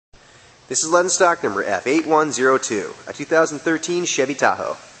This is Lenz stock number F8102, a 2013 Chevy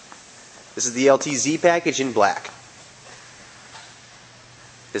Tahoe. This is the LTZ package in black.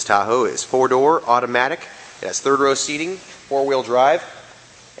 This Tahoe is 4-door, automatic, it has third-row seating, 4-wheel drive,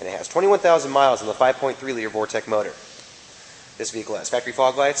 and it has 21,000 miles on the 5.3-liter Vortec motor. This vehicle has factory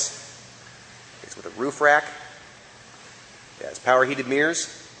fog lights, it's with a roof rack, it has power heated mirrors,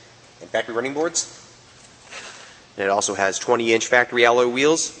 and factory running boards. And it also has 20-inch factory alloy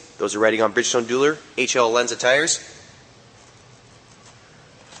wheels. Those are riding on Bridgestone DUELER HL Lenz tires.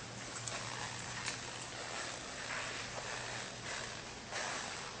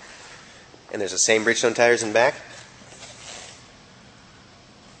 And there's the same Bridgestone tires in back.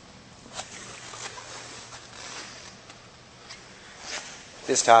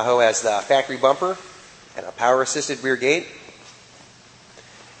 This Tahoe has the factory bumper and a power-assisted rear gate.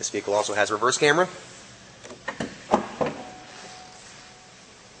 This vehicle also has a reverse camera.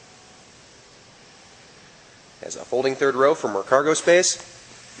 Has a folding third row for more cargo space,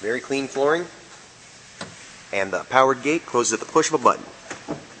 very clean flooring, and the powered gate closes at the push of a button.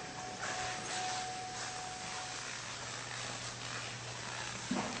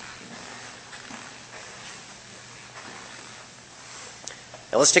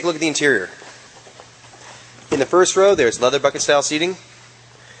 Now let's take a look at the interior. In the first row there's leather bucket style seating.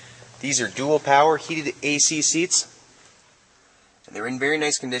 These are dual power heated AC seats, and they're in very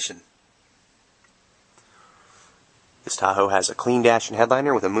nice condition. This Tahoe has a clean dash and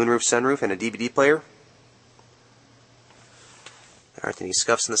headliner with a moonroof sunroof and a DVD player. There aren't any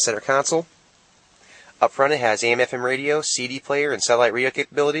scuffs in the center console. Up front it has AM/FM radio, CD player, and satellite radio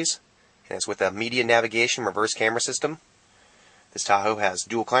capabilities, and it's with a media navigation reverse camera system. This Tahoe has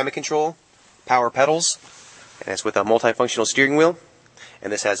dual climate control, power pedals, and it's with a multifunctional steering wheel,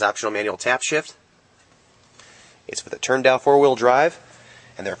 and this has optional manual tap shift. It's with a turn-down 4-wheel drive,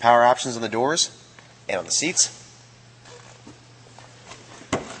 and there are power options on the doors and on the seats.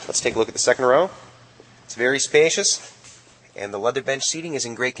 Let's take a look at the second row. It's very spacious, and the leather bench seating is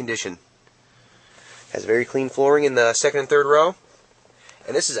in great condition. It has very clean flooring in the second and third row,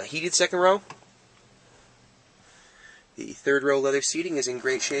 and this is a heated second row. The third row leather seating is in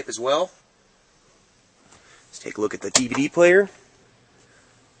great shape as well. Let's take a look at the DVD player.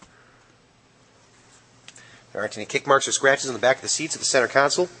 There aren't any kick marks or scratches on the back of the seats of the center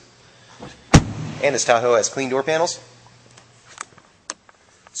console. And this Tahoe has clean door panels.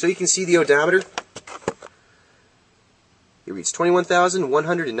 So you can see the odometer. It reads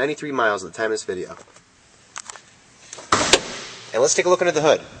 21,193 miles at the time of this video. And let's take a look under the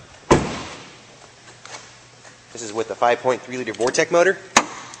hood. This is with the 5.3-liter Vortec motor,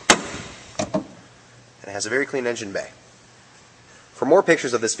 and it has a very clean engine bay. For more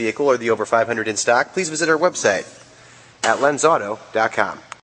pictures of this vehicle or the over 500 in stock, please visit our website at lenzauto.com.